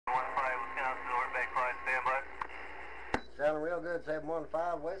Constable, back quiet, stand by. Sounding real good,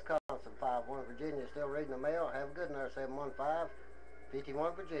 715 Wisconsin, 51 Virginia. Still reading the mail. Have a good one there, 715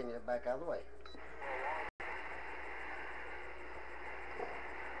 51 Virginia. Back out of the way.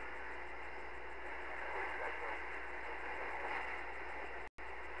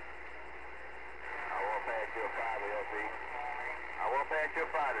 I will pass your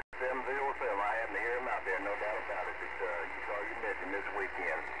 5 at 707. I happen to hear him out there, no doubt about it. You saw your mission this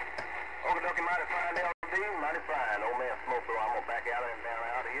weekend. Okie dokie, mighty fine, LD, mighty fine. Old man Smoke, though, I'm going to back out and down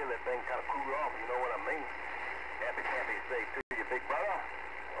out of here. Let things kind of cool off, you know what I mean? Happy camping safe to you, big brother.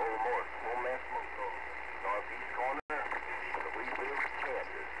 Old man Smoke, though. Northeast corner, the Wheatville,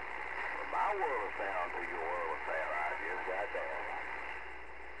 Kansas. From my world of sound to your world of sound, I just got down.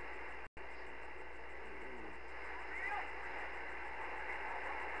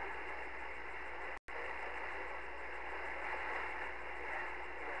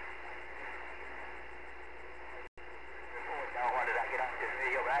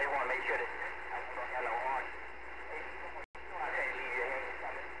 I just want to make sure that I don't have no horn. I can't leave your hands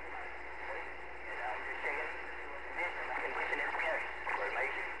coming. And I'm just checking the condition is scary.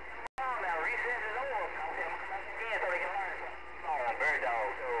 Information. Oh, now recess is over. I'll tell them to come back again so they can learn something. Oh, bird dog.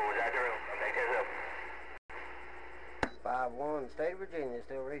 Oh, is that true? Okay, here's up. 51 State of Virginia.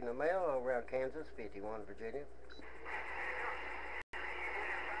 Still reading the mail around Kansas, 51 Virginia.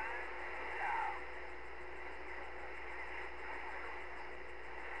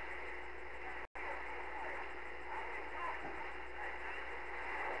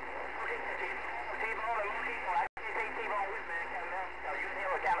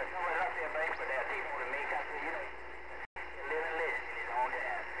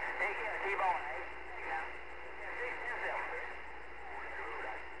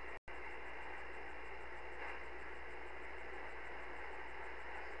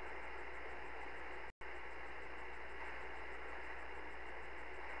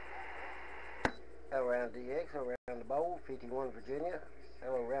 Around DX, around the bowl, 51 Virginia.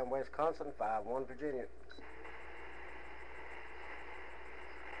 Hello, around Wisconsin, 51 Virginia.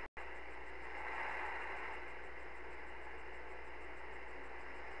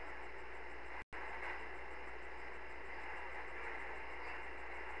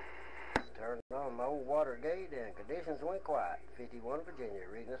 Turned on my old water gate and conditions went quiet. 51 Virginia,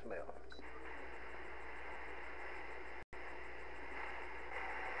 reading this mail.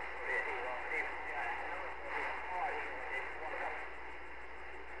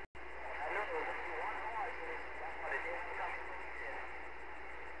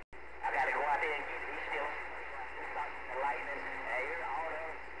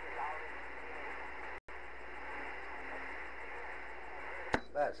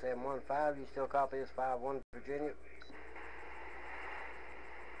 About 715, you still copy this 51 Virginia?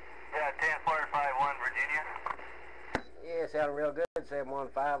 Yeah, 10451 Virginia. Yeah, it sounded real good,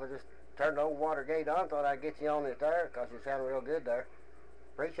 715. I just turned the old water gate on, thought I'd get you on it there, because it sounded real good there.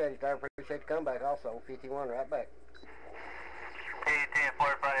 Appreciate it there, appreciate the comeback also, 51 right back. Hey,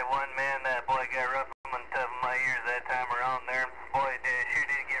 10451, man, that boy got rough and tough on my ears that time around there. Boy, sure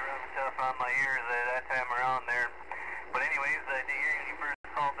did get rough and tough on my ears that time around there. But anyways, did you first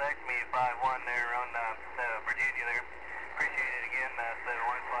call back to me at 51 there on Virginia there. Appreciate it again,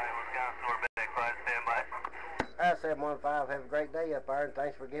 715 Wisconsin, we're back, quiet, stand by. Alright, 715, have a great day up there, and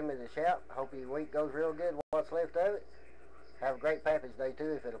thanks for giving me the shout. Hope your week goes real good, what's left of it. Have a great Pappage Day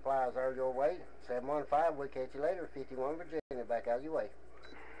too, if it applies there your way. 715, we'll catch you later, 51 Virginia, back out your way.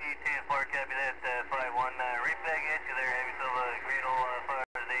 E10-4, copy that, 51